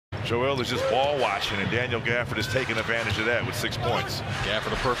Joel is just ball watching, and Daniel Gafford is taking advantage of that with 6 points.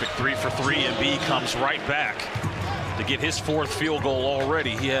 Gafford a perfect 3 for 3, and B comes right back to get his 4th field goal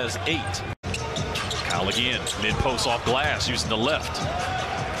already. He has 8. Kyle again, mid-post off glass, using the left.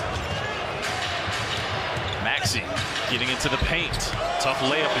 Maxey getting into the paint. Tough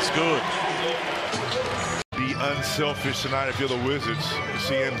layup is good. Be unselfish tonight if you're the Wizards. You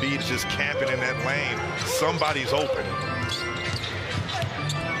see Embiid just camping in that lane. Somebody's open.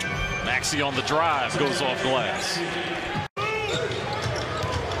 Maxey on the drive, goes off glass.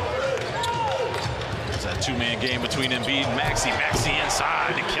 It's that 2-man game between Embiid and Maxey. Maxey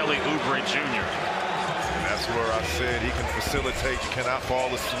inside to Kelly Oubre Jr. And that's where I said he can facilitate. You cannot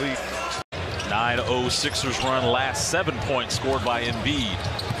fall asleep. 9-0 Sixers run, last 7 points scored by Embiid.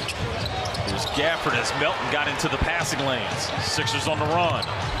 There's Gafford as Melton got into the passing lanes. Sixers on the run.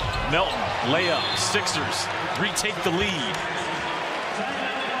 Melton, layup. Sixers retake the lead.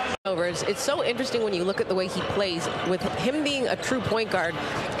 It's so interesting when you look at the way he plays. With him being a true point guard,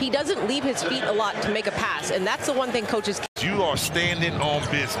 he doesn't leave his feet a lot to make a pass, and that's the one thing coaches. You are standing on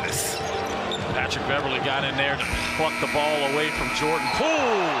business. Patrick Beverly got in there to pluck the ball away from Jordan Poole.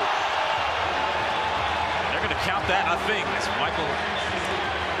 They're going to count that, I think. It's Michael.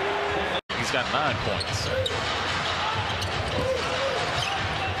 He's got 9 points.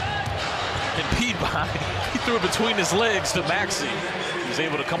 Embiid behind. He threw it between his legs to Maxey. He was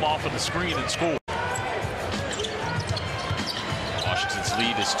able to come off of the screen and score. Washington's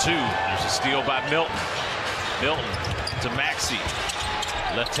lead is 2. There's a steal by Milton. Milton to Maxey.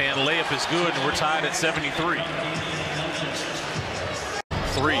 Left-hand layup is good, and we're tied at 73.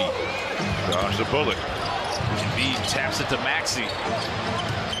 3. Dodge the bullet. Embiid taps it to Maxey.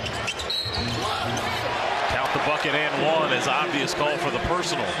 Count the bucket and 1 as obvious call for the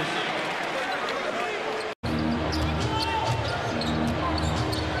personal.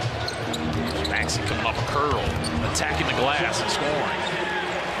 Maxey coming off a curl, attacking the glass and scoring.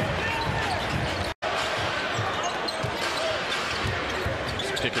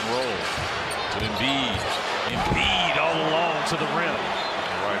 Pick and roll to Embiid. Embiid all alone to the rim.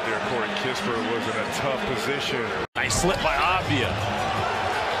 Right there, Corey Kispert was in a tough position. Nice slip by Avdia.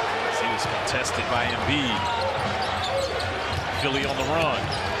 He was contested by Embiid. Philly on the run.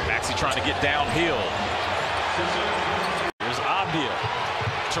 Maxey trying to get downhill. Here's Avdia.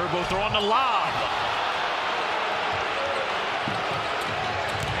 Turbo throw on the lob.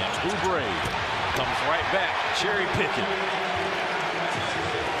 And Oubre comes right back, cherry picking.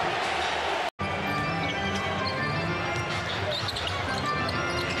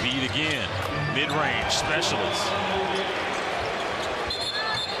 Embiid again, mid-range specialist.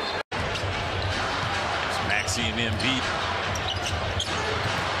 It's Maxey and Embiid.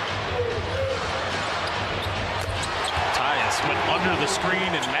 Tyus went under the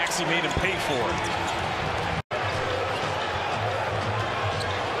screen and Maxey made him pay for it.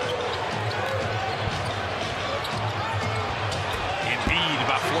 Embiid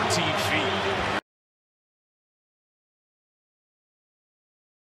about 14 feet.